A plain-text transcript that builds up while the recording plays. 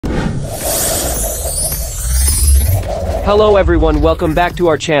Hello everyone, welcome back to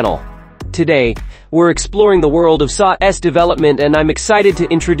our channel. Today, we're exploring the world of SaaS development, and I'm excited to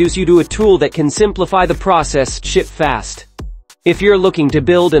introduce you to a tool that can simplify the process, ShipFast. If you're looking to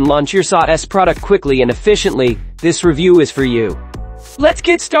build and launch your SaaS product quickly and efficiently, this review is for you. Let's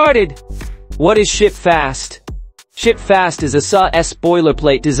get started! What is ShipFast? ShipFast is a SaaS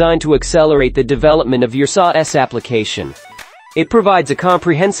boilerplate designed to accelerate the development of your SaaS application. It provides a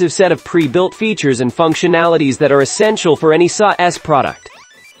comprehensive set of pre-built features and functionalities that are essential for any SaaS product.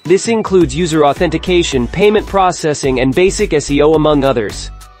 This includes user authentication, payment processing, and basic SEO, among others.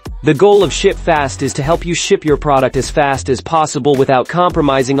 The goal of ShipFast is to help you ship your product as fast as possible without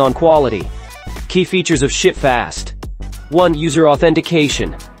compromising on quality. Key features of ShipFast. 1. User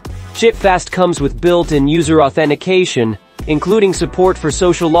authentication. ShipFast comes with built-in user authentication, including support for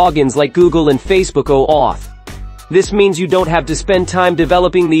social logins like Google and Facebook OAuth. This means you don't have to spend time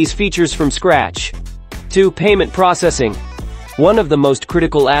developing these features from scratch. 2. Payment processing. One of the most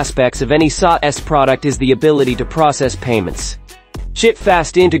critical aspects of any SaaS product is the ability to process payments.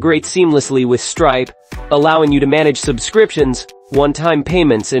 ShipFast integrates seamlessly with Stripe, allowing you to manage subscriptions, one-time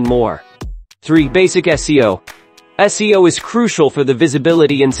payments, and more. 3. Basic SEO. SEO is crucial for the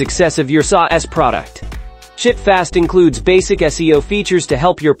visibility and success of your SaaS product. ShipFast includes basic SEO features to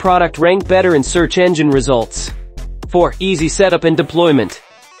help your product rank better in search engine results. 4. Easy setup and deployment.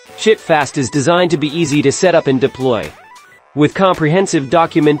 ShipFast is designed to be easy to set up and deploy. With comprehensive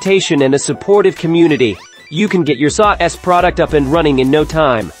documentation and a supportive community, you can get your SaaS product up and running in no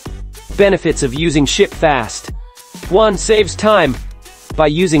time. Benefits of using ShipFast. 1. Saves time. By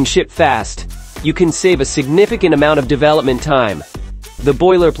using ShipFast, you can save a significant amount of development time. The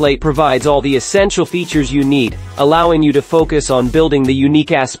boilerplate provides all the essential features you need, allowing you to focus on building the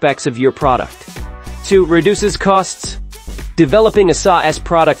unique aspects of your product. 2. Reduces costs. Developing a SaaS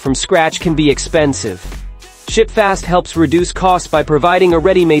product from scratch can be expensive. ShipFast helps reduce costs by providing a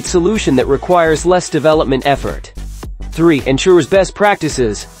ready-made solution that requires less development effort. 3. Ensures best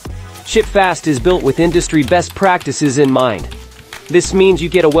practices. ShipFast is built with industry best practices in mind. This means you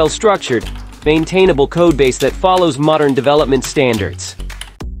get a well-structured, maintainable codebase that follows modern development standards.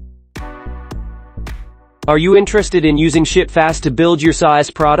 Are you interested in using ShipFast to build your SaaS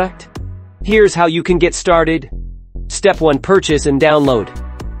product? Here's how you can get started. Step 1. Purchase and download.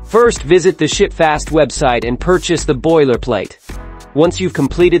 First, visit the ShipFast website and purchase the boilerplate. Once you've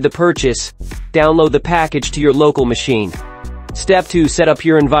completed the purchase, download the package to your local machine. Step 2. Set up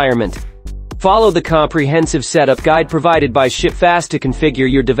your environment. Follow the comprehensive setup guide provided by ShipFast to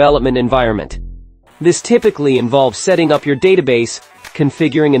configure your development environment. This typically involves setting up your database,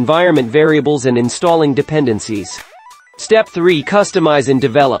 configuring environment variables, and installing dependencies. Step 3. Customize and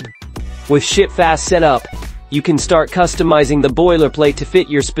develop. With ShipFast set up, you can start customizing the boilerplate to fit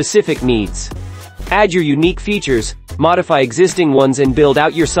your specific needs. Add your unique features, modify existing ones, and build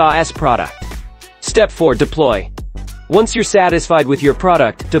out your SaaS product. Step 4. Deploy. Once you're satisfied with your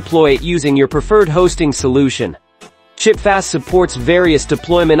product, deploy it using your preferred hosting solution. ShipFast supports various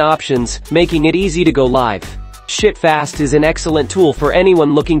deployment options, making it easy to go live. ShipFast is an excellent tool for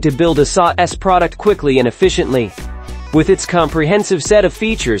anyone looking to build a SaaS product quickly and efficiently. With its comprehensive set of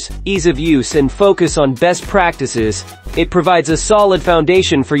features, ease of use, and focus on best practices, it provides a solid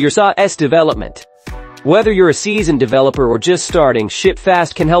foundation for your SaaS development. Whether you're a seasoned developer or just starting,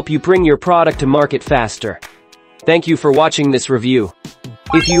 ShipFast can help you bring your product to market faster. Thank you for watching this review.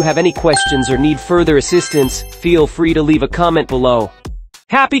 If you have any questions or need further assistance, feel free to leave a comment below.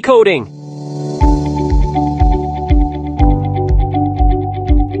 Happy coding!